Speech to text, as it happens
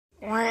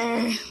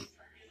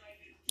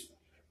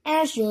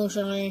As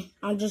usual,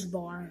 I'm just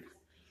bored.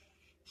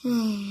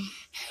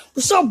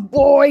 What's up,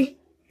 boy?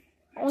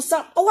 What's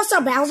up? Oh, what's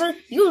up, Bowser?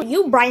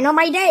 You brighten up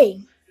my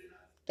day.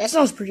 That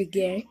sounds pretty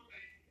gay.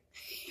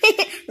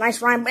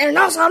 Nice rhyme. And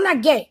also, I'm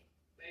not gay.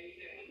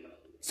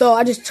 So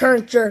I just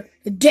turned your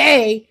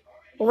day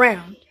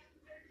around.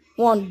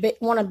 Want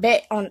to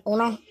bet on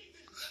Uno?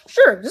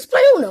 Sure, just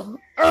play Uno.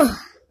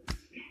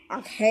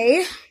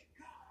 Okay.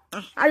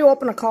 How do you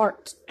open a card?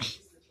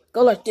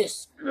 Go like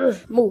this.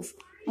 Move.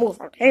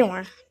 Okay,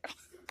 one.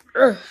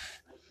 I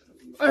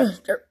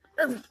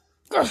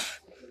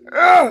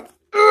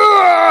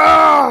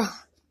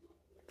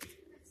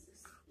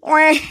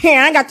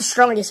got the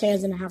strongest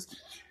hands in the house.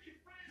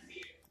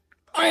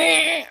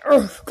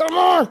 Come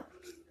on.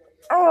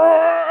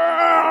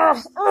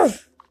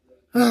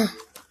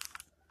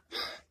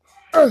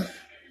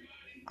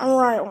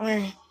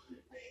 Alright.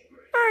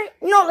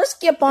 No, let's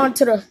skip on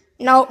to the...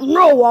 No,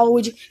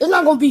 Waluigi. It's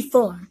not going to be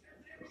fun.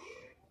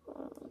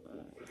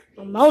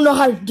 I don't know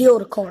how to deal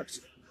with the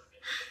cards.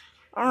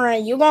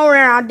 Alright, you go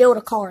around, I'll deal with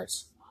the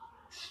cards.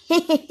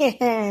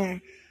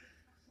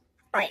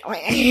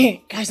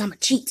 Alright. Guys, I'm a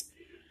cheat.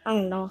 Oh,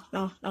 no.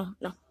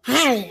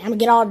 Hey, I'm gonna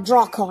get all the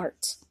draw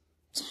cards.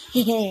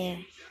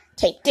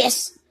 Take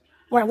this.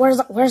 Where's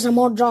the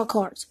more draw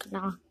cards?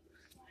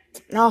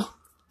 No.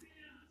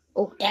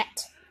 Oh,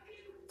 that.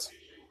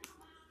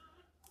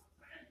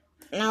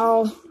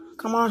 No.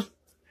 Come on,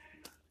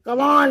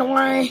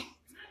 away.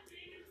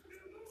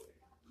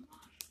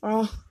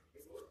 Oh,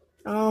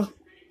 no.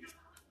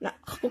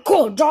 Oh,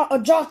 cool.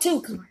 Draw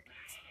two. Come on.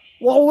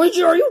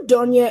 Waluigi, are you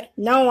done yet?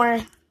 No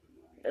way.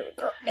 There we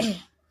go.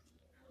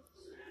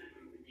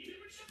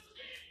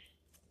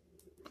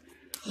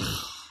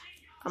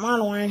 Come on,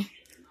 away.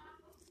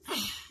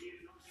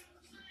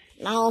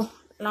 No.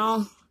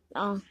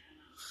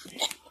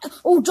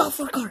 Oh, draw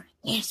for a card.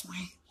 Yes,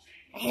 man.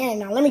 And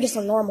now let me get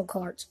some normal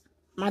cards.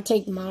 I might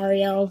take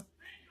Mario,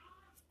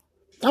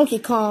 Donkey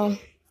Kong,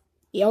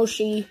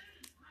 Yoshi,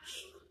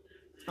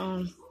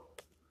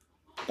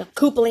 the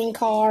Koopaling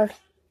card.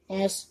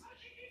 Yes.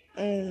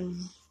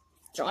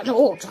 Draw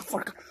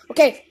for a card.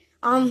 Okay.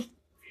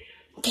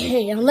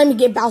 Let me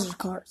get Bowser's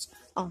cards.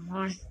 Oh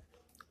my.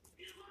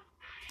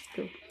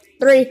 2,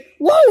 3.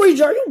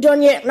 Waluigi, are you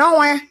done yet? No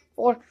way.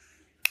 4,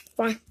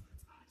 5,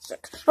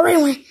 6. All right,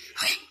 anyway.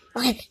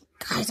 Okay.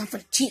 Guys, I'm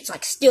gonna cheat so I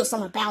can steal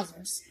some of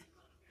Bowser's.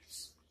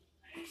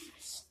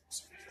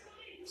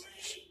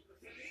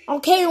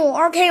 Okay,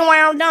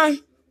 I'm done.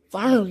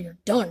 Finally, you're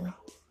done.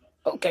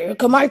 Okay, here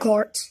come my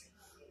cards.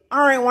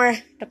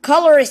 Alright, the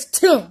color is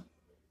 2.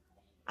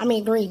 I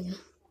mean green.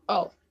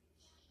 Oh.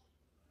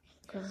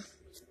 Okay.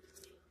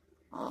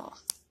 Oh,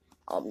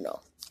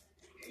 no.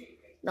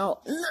 No,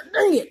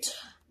 dang it.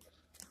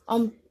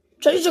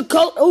 Change the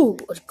color. Oh,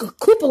 a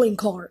Koopaling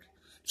card.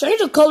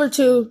 Change the color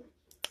to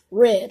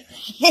red.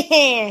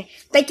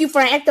 Thank you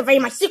for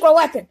activating my secret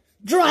weapon.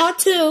 Draw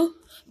 2,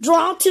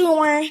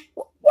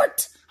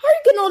 What? How are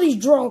you getting all these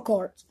draw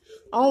cards?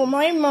 Oh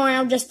my,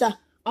 I'm just the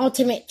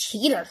ultimate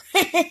cheater.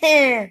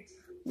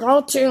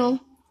 Draw 2.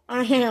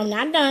 I'm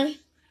not done.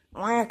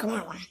 Alright, come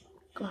on.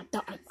 I'm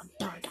done.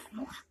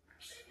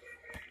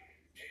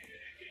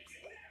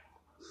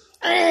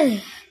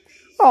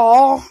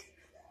 Oh,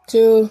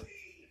 2.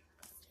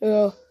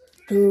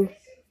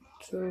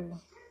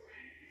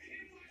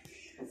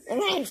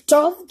 And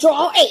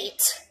draw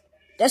 8.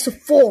 That's a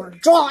 4.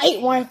 Draw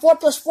 8, 4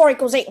 plus 4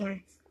 equals 8,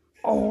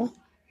 Oh.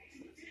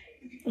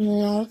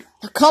 No.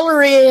 The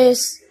color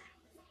is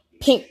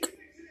pink.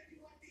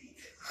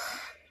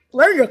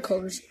 Where are your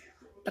colors?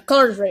 The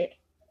color is red.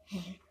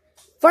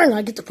 Finally,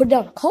 I get to put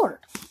down a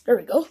card. There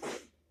we go.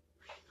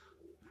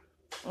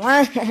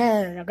 I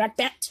got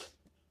that.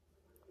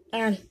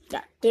 And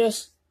got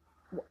this.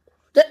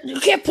 You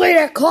can't play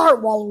that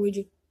card,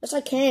 Waluigi. Yes,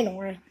 I can,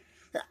 or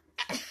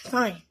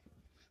fine.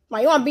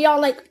 You gonna be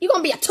you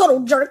gonna be a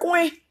total jerk,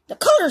 way? The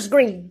color's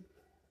green.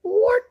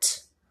 What?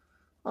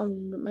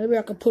 Maybe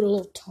I could put a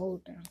little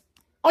toad down.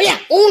 Oh yeah,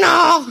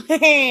 Uno!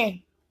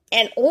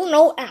 And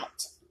Uno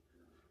out.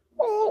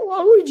 Oh,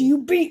 Waluigi, you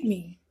beat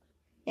me.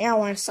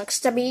 Yeah, sucks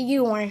to be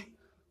you,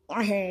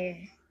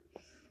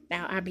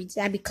 Now I'll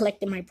be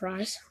collecting my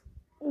prize.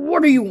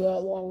 What do you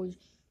want, Waluigi?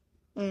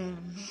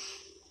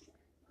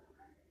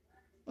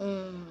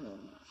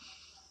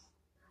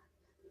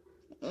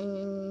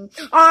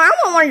 I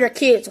want one of your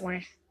kids,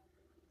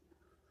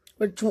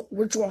 Which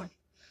one?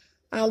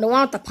 The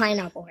one with the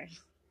pineapple,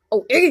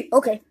 Oh, Iggy?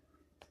 Okay.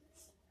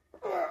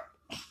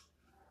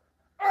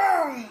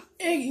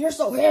 Iggy, you're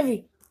so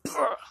heavy.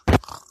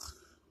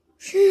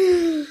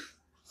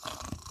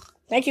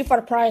 Thank you for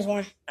the prize,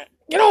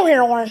 Get over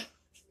here,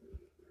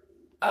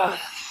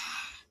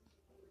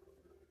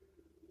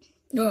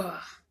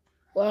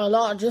 Well,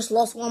 I just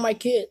lost one of my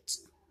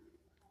kids.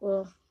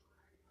 Well,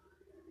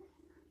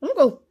 I'm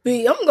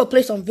gonna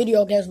play some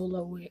video games for a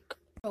little week.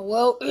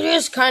 Well, it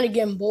is kind of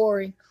getting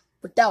boring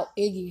without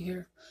Iggy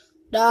here.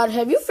 Dad,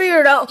 have you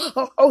figured out?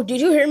 Oh,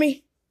 did you hear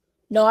me?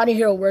 No, I didn't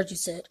hear a word you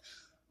said.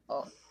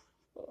 Oh.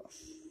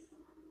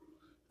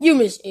 You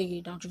miss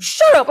Iggy, don't you?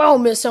 Shut up, I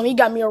don't miss him. He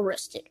got me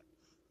arrested.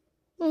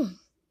 Dad,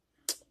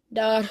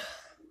 I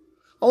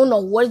don't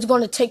know what it's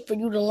going to take for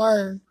you to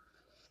learn,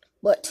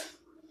 but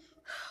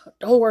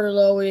don't worry,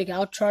 little Iggy.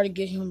 I'll try to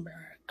get him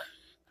back.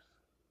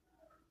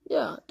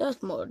 Yeah,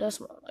 that's more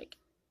like it.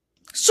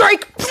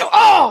 Strike!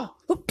 Oh!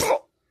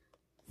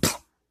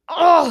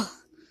 Oh!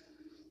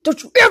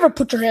 Don't you ever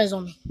put your hands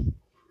on me.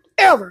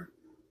 Ever.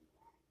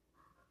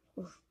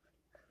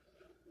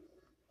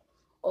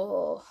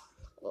 Oh.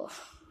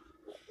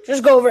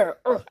 Just go over there.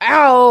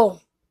 Ow!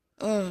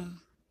 Let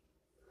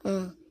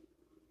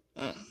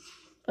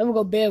me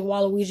go beg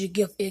Waluigi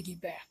give Iggy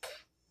back.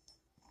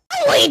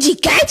 Luigi,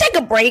 can I take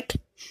a break?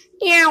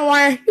 Yeah,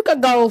 why? You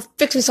could go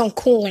fix me some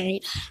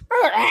Kool-Aid.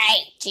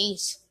 Alright,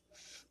 jeez.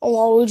 Oh,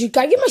 Waluigi,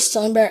 can I get my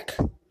son back?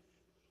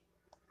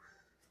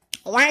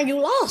 Why are you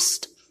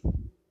lost?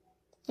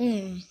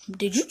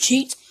 Did you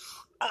cheat?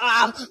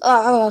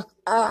 No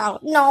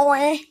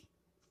way.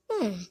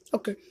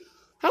 Okay.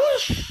 How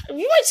much?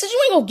 You might say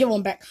you ain't gonna give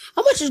him back.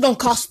 How much is it gonna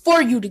cost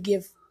for you to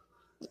give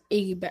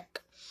Iggy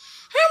back?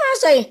 How about I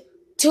say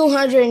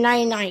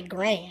 299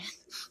 grand?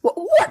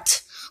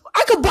 What?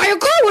 I could buy a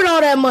car with all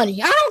that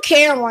money. I don't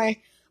care, man.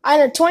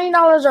 Either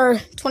 $20 or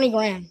 20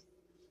 grand.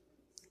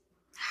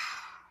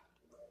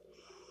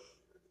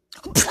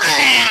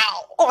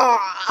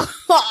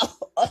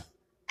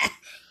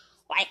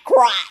 My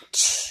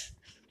crotch.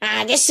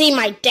 I just see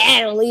my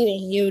dad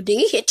leaving you. Did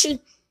he hit you?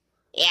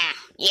 Yeah,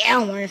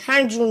 man.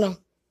 How did you know?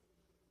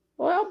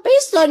 Well,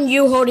 based on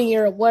you holding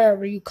your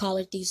whatever you call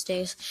it these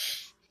days,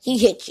 he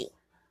hit you.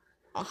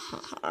 Where's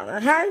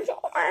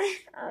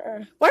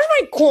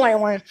my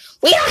Kool-Aid?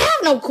 We don't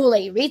have no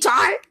Kool-Aid,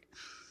 retard.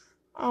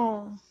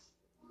 Oh,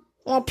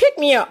 well, pick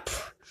me up.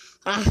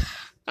 I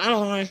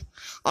don't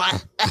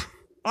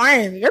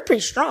know. You're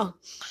pretty strong.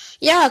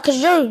 Yeah,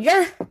 'cause you're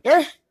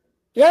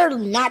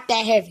not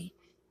that heavy.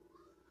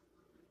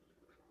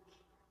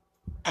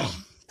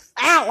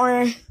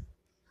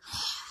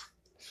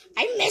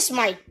 I miss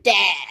my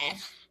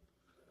dad.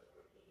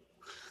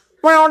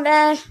 Well,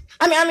 Dad.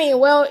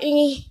 Well,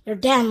 Iggy, your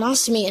dad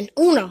lost me in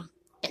Uno.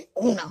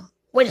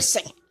 Wait a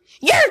second.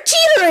 You're a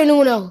cheater in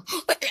Uno.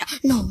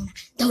 No,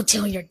 don't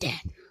tell your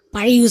dad.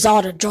 But I use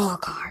all the draw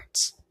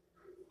cards.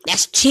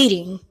 That's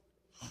cheating.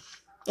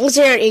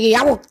 Listen here, Iggy.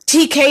 I will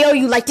TKO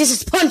you like this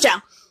is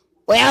Punch-Out.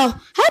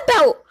 Well, how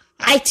about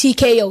I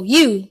TKO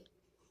you?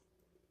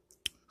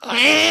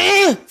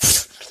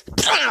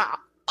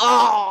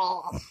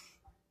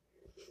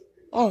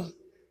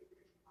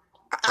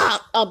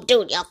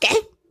 Dude, okay?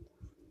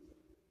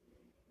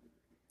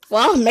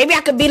 Well, maybe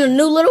I could be the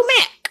new little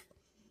Mac.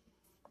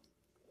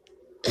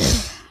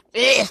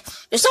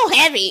 You're so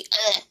heavy.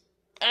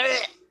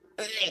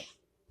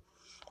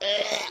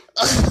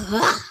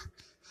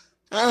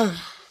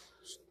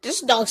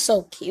 This dog's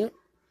so cute.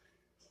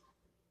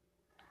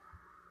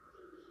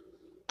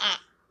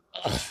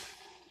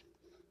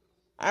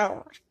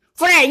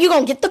 For that, you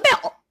gonna get the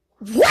belt.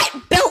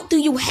 What belt do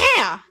you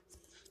have?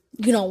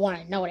 You don't want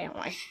to know that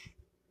one.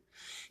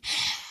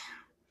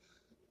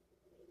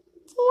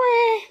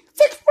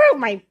 Where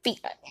my feet?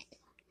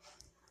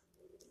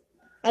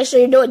 I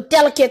should do it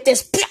delicate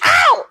this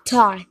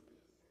time.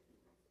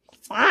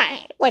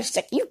 Fine. Wait a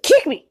second. You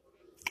kick me.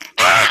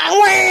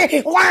 My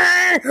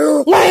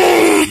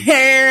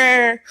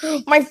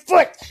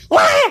foot.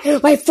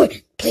 My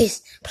foot.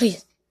 Please.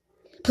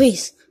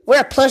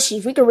 We're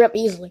plushies. We can rip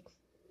easily.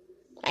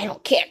 I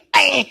don't care.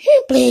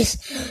 Please.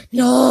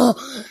 No.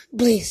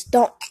 Please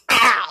don't.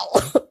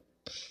 Ow.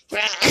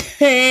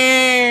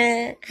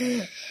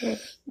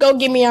 Go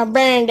give me a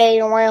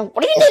Band-Aid.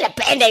 What do you need a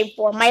Band-Aid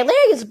for? My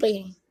leg is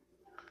bleeding.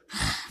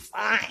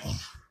 Fine.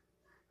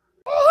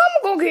 Oh,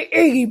 I'm gonna get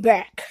Iggy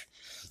back.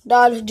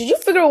 Dad, did you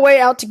figure a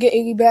way out to get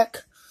Iggy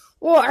back?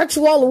 Well,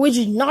 actually,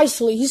 Luigi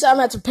nicely. He said I'm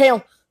gonna have to pay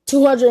him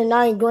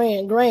 209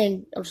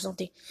 grand or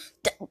something.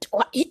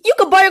 You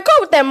could buy a car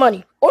with that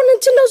money. Or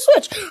Nintendo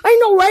Switch. I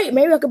know, right?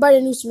 Maybe I could buy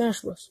the new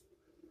Smash Bros.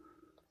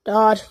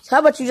 Dad, how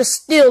about you just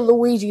steal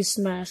Luigi's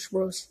Smash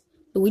Bros?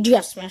 Luigi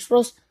have Smash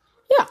Bros?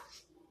 Yeah.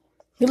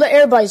 He let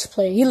everybody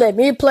play. He let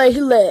me play. He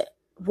let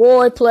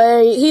Roy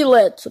play. He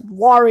let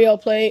Wario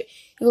play.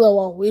 He let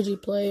Waluigi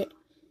play.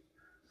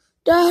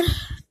 Dad,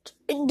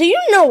 do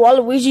you know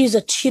Waluigi is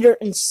a cheater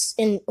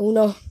in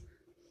Uno?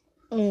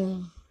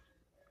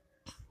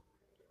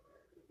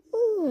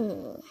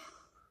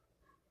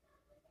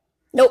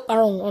 Nope, I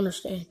don't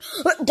understand.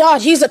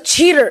 Dad, he's a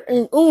cheater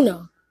in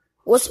Uno.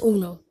 What's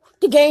Uno?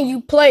 The game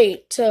you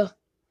played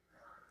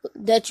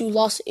that you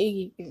lost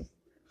Iggy in.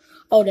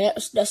 Oh,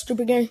 that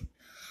stupid game?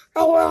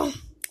 Oh, well.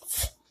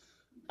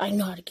 I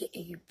know how to get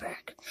Iggy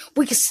back.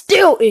 We can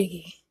steal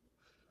Iggy.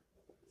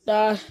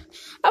 How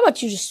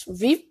about you just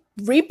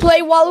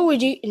replay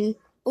Waluigi in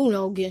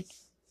Uno again?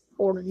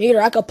 Or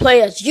neither. I could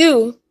play as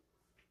you.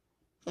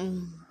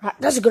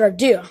 That's a good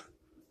idea.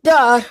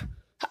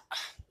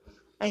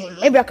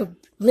 Maybe I could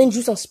lend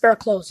you some spare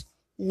clothes.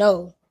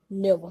 No.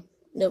 No.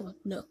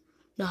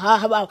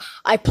 How about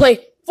I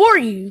play for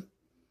you?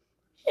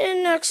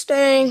 And next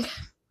thing,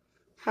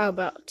 how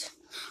about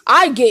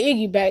I get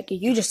Iggy back,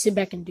 and you just sit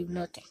back and do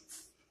nothing.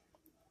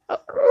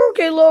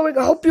 Okay, Lorik,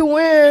 I hope you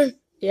win.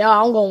 Yeah,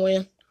 I'm gonna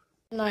win.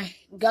 And I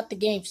got the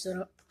game set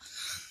up.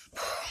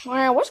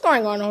 Wow, what's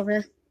going on over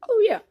here?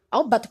 Oh yeah, I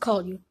was about to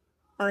call you.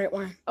 All right,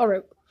 Warren. All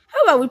right.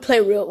 How about we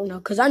play real Uno?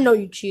 Cause I know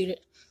you cheated.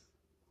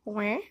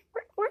 Warren,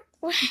 what?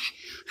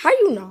 How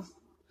you know?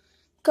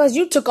 Cause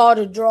you took all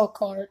the draw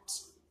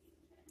cards.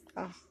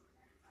 Oh.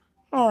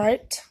 All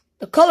right.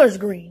 The color's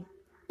green.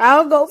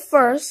 I'll go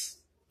first.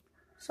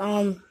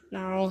 So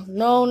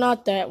no,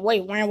 not that.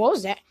 Wait, Warren, what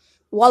was that?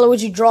 What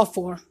would you draw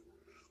for?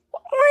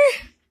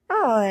 All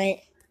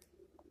right.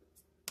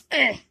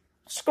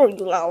 Screw you,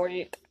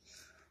 Lorik.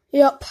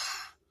 Yep.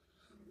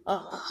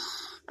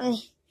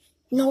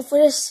 For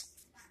this,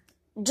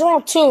 draw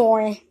 2,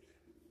 Warren.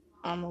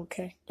 I'm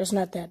okay. It's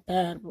not that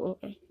bad.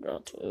 Okay. Draw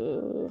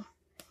 2.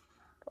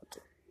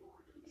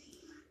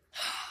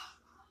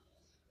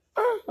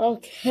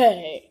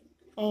 Okay.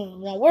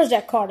 Now where's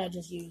that card I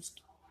just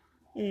used?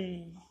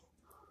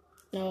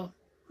 No.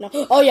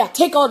 Oh yeah,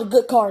 take all the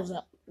good cards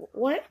up.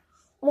 What?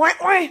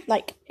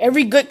 Like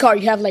every good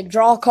card you have like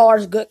draw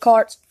cards, good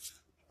cards.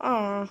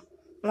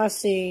 Let's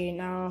see.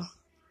 No.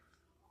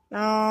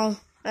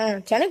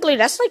 Technically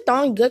that's like the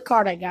only good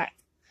card I got.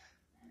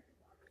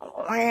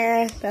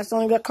 That's the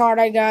only good card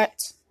I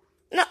got.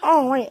 No.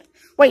 Oh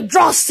wait.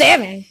 Draw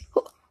 7.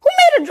 Who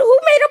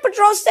made up a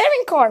draw 7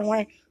 card?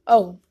 Wait.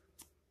 Oh.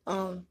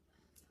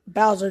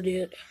 Bowser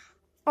did.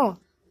 Oh.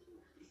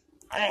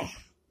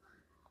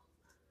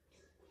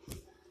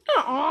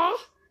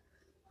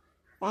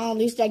 Well, at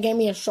least that gave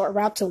me a short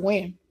route to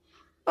win.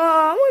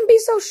 I wouldn't be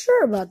so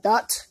sure about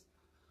that.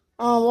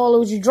 What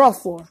would you draw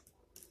for?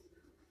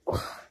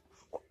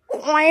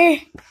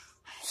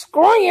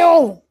 Screw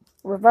you!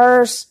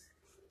 Reverse.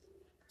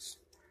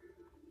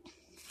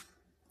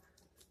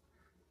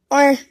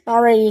 I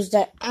already used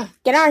that.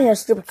 Get out of here,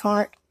 stupid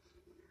card.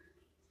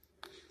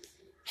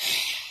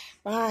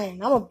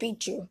 Fine, I'm gonna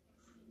beat you.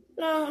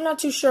 No, I'm not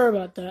too sure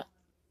about that.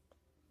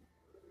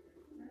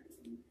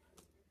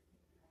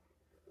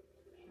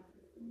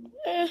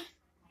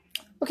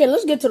 Okay,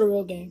 let's get to the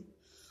real game.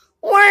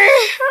 How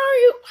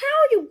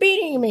are you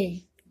beating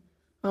me?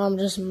 I'm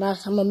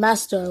a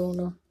master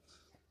owner.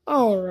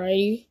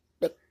 Alrighty.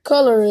 The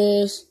color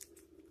is,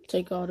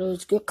 take all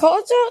those good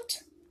cards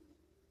out.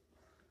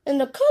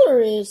 And the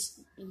color is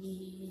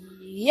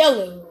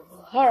yellow.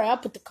 Alright, I'll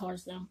put the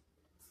cards down.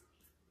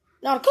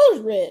 Now the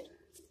color's red.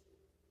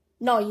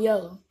 No,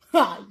 yellow.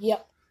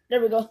 Yep.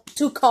 There we go.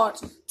 2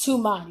 cards, 2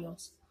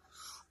 Marios.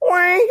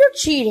 Warren, you're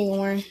cheating,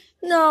 Warren.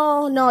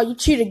 No, you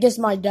cheated against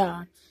my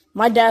dad.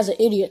 My dad's an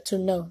idiot to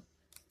know.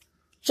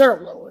 Shut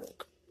up,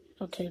 Lorik.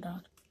 Okay,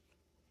 Dad.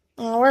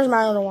 Where's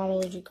my other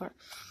Waluigi card?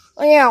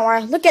 Oh yeah,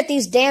 Warren. Look at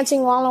these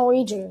dancing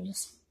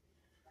Waluigis.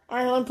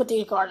 Alright, let me put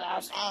these cards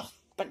out.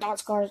 Put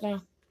those cards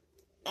down.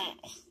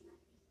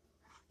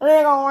 There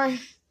you go, Warren.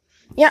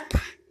 Yep.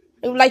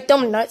 You like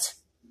them nuts.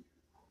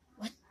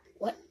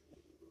 What?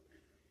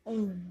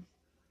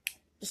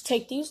 Just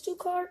take these 2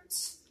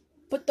 cards.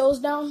 Put those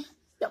down.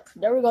 Yep,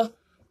 there we go.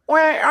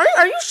 Warren,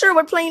 are you sure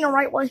we're playing the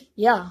right way?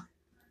 Yeah.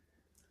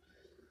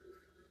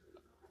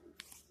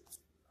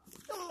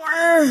 Do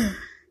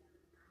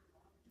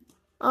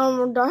I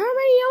have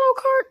any yellow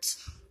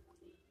cards?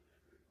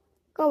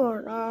 Come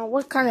on,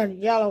 what kind of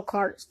yellow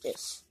card is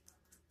this?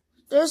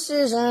 This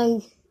is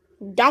a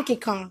Donkey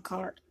Kong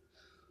card.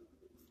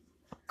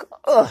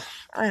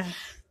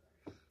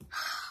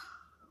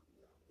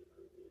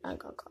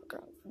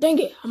 Dang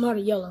it, I'm out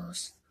of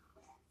yellows.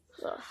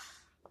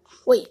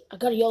 Wait, I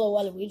got a yellow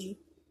Waluigi.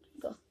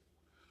 Go.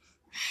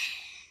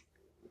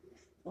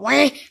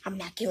 I'm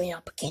not giving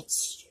up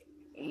against you.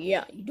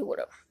 Yeah, you do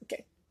whatever.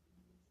 Okay.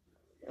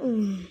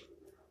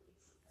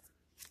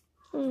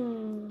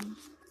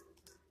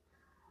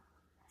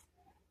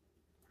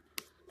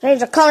 Change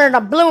the color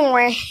to blue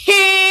one.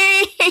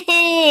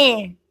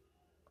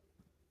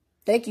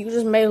 Thank you. You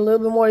just made it a little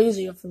bit more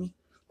easier for me.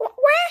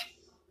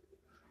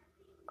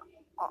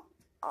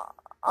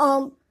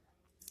 Come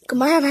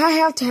I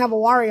have to have a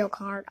Wario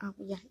card. Oh,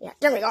 yeah.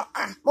 There we go.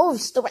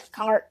 Move, stupid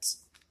cards.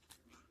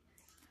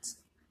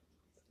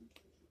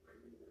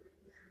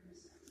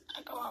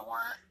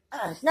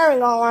 There we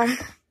go.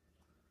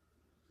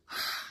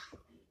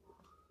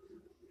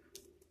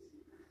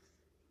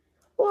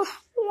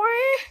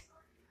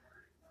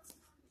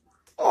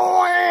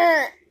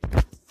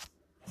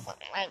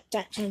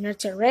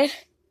 That's a red.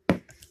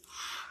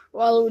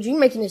 Well, you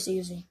making this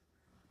easy?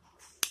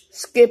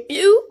 Skip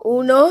you,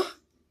 Uno.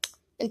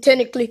 And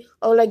technically,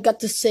 all I got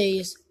to say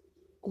is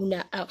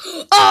Una out.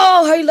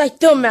 Oh, how you like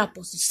them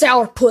apples,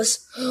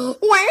 sourpuss?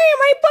 Why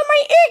am I put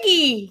my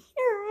Iggy?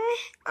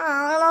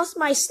 I lost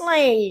my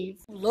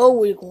slave.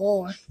 Low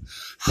on.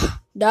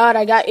 Dad,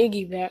 I got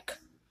Iggy back.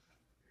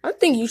 I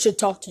think you should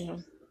talk to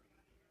him.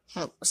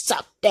 What's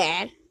up,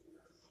 Dad?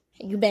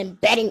 You been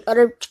betting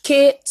other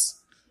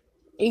kids?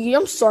 Iggy,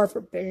 I'm sorry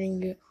for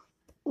betting you.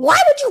 Why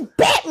would you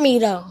bet me,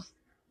 though?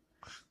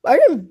 I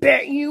didn't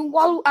bet you.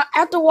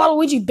 After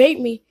Waluigi bait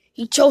me,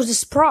 he chose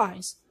his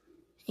prize.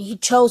 He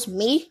chose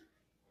me?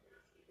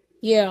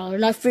 Yeah,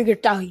 and I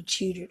figured out he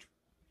cheated.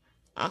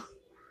 Huh?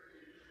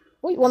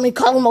 What, you want me to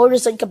call him over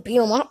so you can beat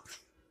him up?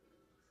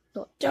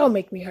 No, that'll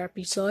make me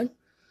happy, son.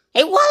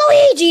 Hey,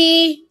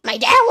 Waluigi! My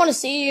dad want to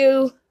see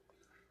you.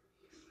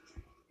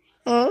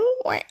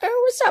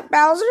 What's up,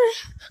 Bowser?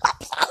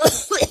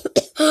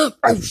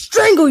 I'll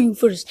strangle you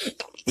for this.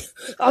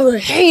 I will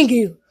hang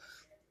you.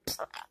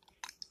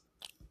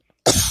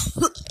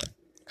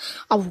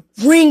 I will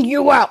wring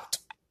you out.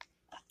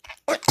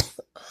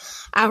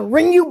 I'll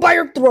wring you by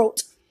your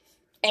throat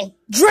and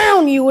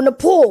drown you in the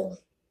pool.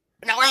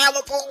 Now I have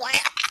a pool.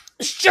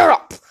 Shut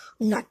up.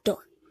 I'm not done.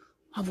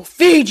 I will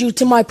feed you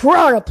to my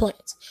piranha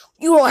plants.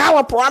 You don't have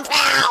a piranha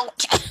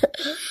plant.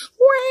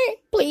 Wait,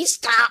 please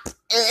stop.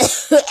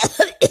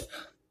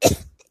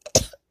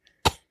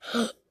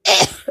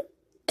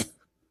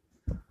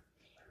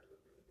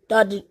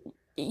 Dad,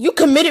 you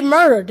committed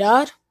murder,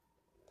 Dad.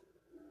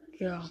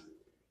 Yeah.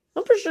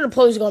 I'm pretty sure the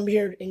police are gonna be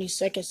here any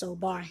second, so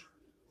bye.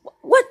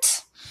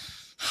 What?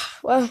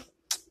 Well,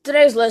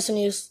 today's lesson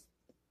is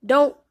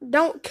don't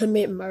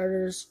commit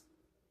murders,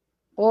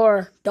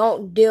 or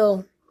don't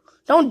deal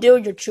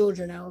your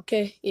children out.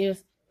 Okay,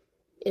 if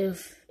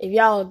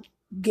y'all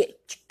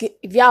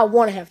if y'all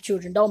want to have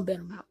children, don't bet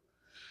them out.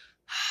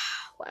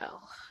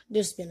 Wow,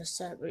 this has been a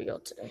sad video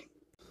today.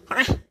 Where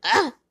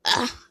am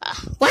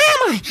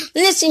I?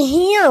 Listen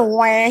here,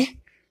 Wayne.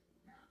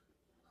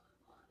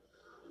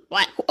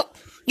 What?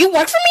 You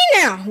work for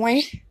me now,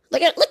 Wayne.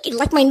 Look, you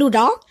like my new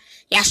dog?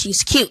 Yeah,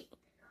 she's cute.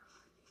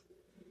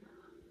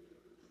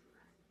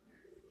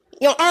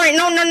 All right,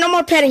 no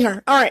more petting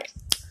her. All right,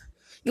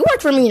 you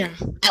work for me now.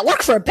 I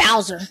work for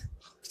Bowser.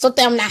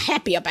 Something I'm not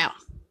happy about.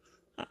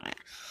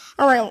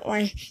 All right,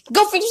 Wayne.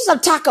 Go fix me some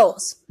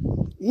tacos.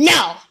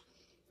 No.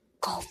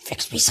 Go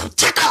fix me some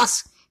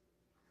tacos.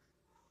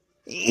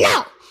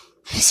 No.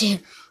 See,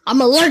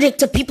 I'm allergic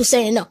to people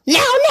saying no. No.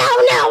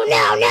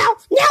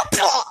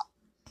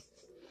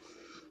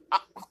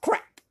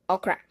 Oh,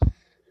 crap.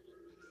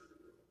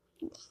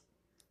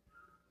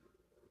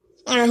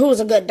 All right, who's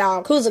a good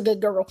dog? Who's a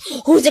good girl?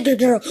 Who's a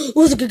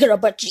good girl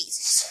but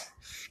Jesus?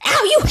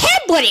 Ow, you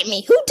headbutted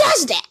me. Who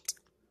does that?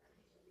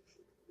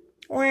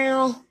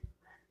 Well,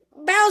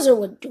 Bowser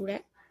would do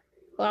that.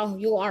 Well,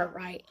 you are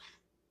right.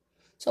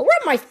 So where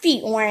are my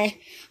feet, Wayne?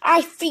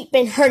 My feet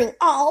been hurting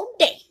all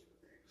day.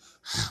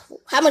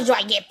 How much do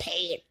I get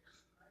paid?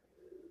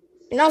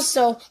 And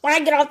also, when I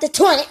get off the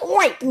toilet,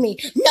 wipe me.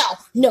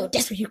 No,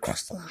 that's where you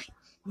cross the line.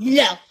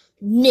 No,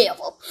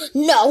 never.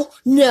 No.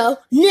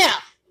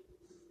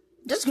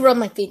 Just rub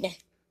my feet then.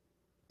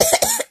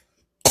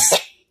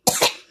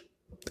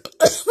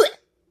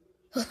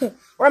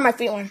 Where are my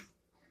feet, Wayne?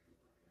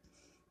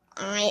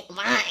 Alright,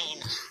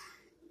 fine.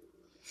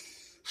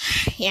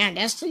 Yeah,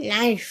 that's the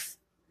knife.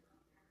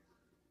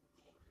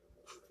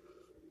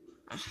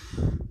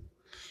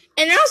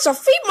 And also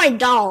feed my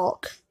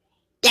dog.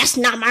 That's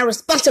not my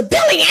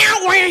responsibility.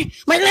 Ow,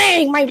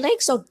 my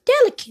leg's so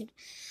delicate.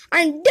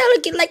 I'm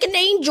delicate like an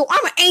angel.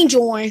 I'm an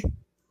angel, Wayne.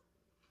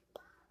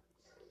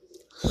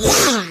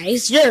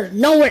 Lies, you're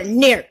nowhere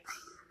near.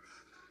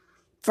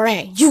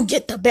 Frank, you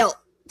get the belt.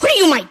 What are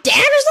you, my dad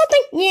or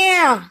something?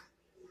 Yeah.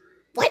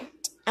 What?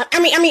 I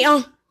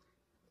mean,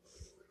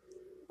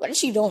 what is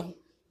she doing?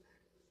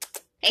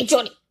 Hey,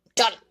 Johnny.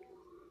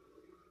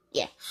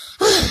 Yeah.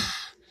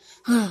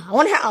 I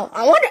wonder how did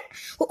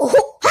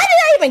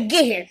I even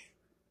get here?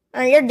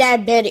 Your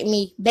dad bet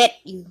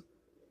you.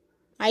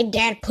 My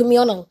dad put me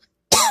on a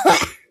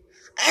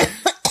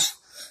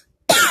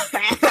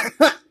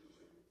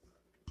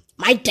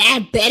My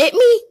dad betted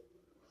me?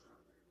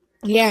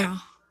 Yeah.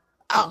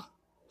 Oh.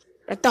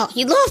 I thought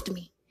he loved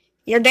me.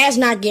 Your dad's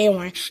not gay,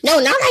 one. No,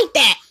 not like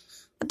that.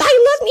 I thought he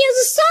loved me as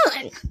a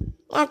son.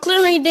 Well,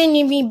 clearly he didn't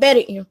even bet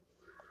at you.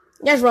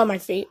 Just rub my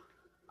feet.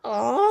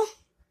 Aw.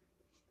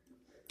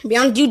 To be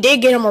honest, you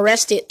did get him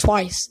arrested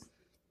twice.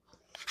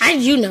 How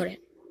did you know that?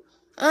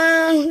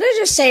 Let's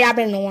just say I've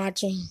been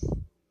watching.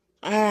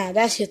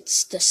 That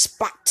hits the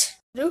spot.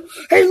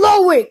 Hey,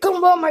 Lowick,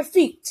 come rub my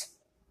feet.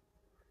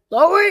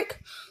 Lowick?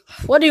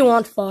 What do you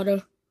want,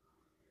 father?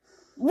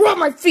 Rub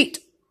my feet.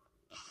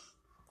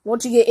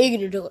 Won't you get Iggy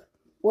to do it?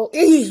 Well,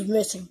 Iggy's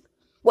missing.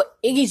 What,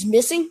 Iggy's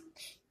missing?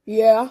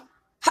 Yeah.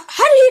 How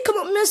did he come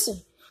up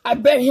missing? I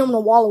bet him to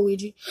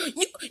Waluigi.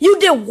 You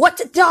did what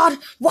to Dad?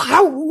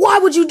 Why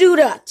would you do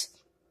that?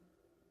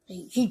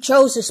 He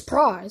chose his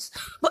prize.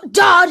 But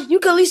Dad, you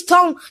can at least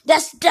tell him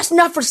that's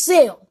not for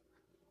sale.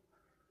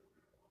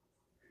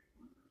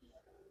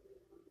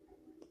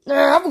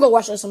 I'm gonna go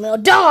watch that something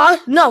else. Dad,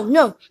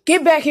 no,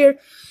 get back here.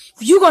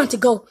 You're going to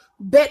go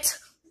bet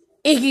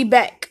Iggy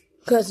back.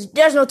 Because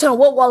there's no telling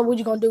what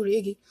Waluigi gonna do to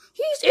Iggy.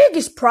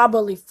 Iggy's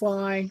probably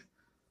fine.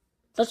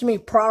 That's mean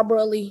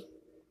properly.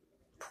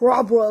 I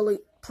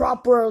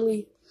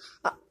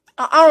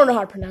don't know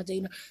how to pronounce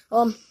it.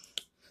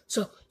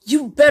 So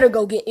you better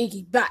go get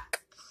Iggy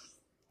back.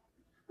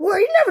 Well,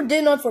 he never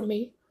did nothing for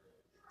me.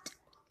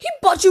 He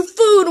bought you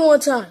food one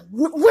time.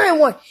 Where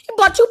one? He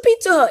bought you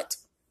Pizza Hut.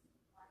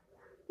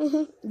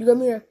 You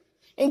come here.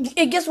 And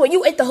guess what?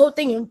 You ate the whole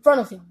thing in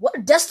front of him.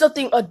 What? That's the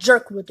thing a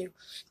jerk would do.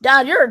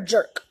 Dad, you're a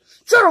jerk.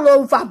 Shut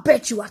up if I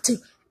bet you I too.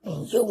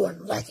 And you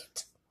wouldn't like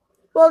it.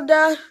 Well,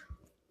 Dad,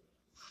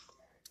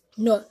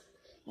 no,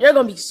 there are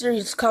going to be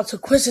serious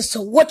consequences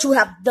to what you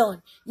have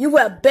done. You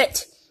have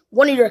bet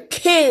one of your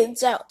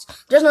kids out.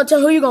 There's no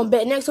telling who you're going to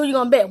bet next. Who you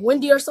going to bet?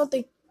 Wendy or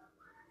something?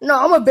 No,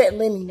 I'm going to bet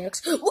Lenny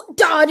next. What?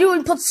 Dad, you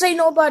ain't supposed to say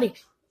nobody.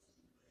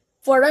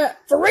 For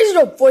raising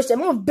your voice, I'm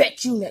going to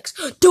bet you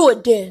next. Do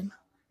it, then.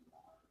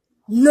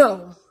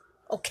 No.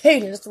 Okay,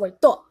 then. That's what I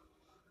thought.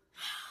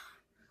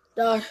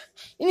 Dad,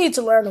 you need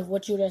to learn of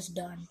what you just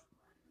done.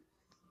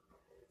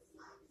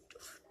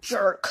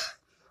 Jerk.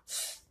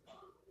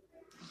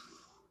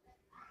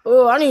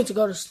 Oh, I need to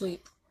go to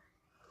sleep.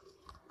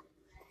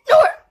 You know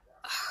what?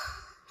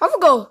 I'm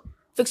gonna go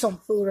fix some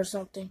food or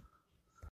something.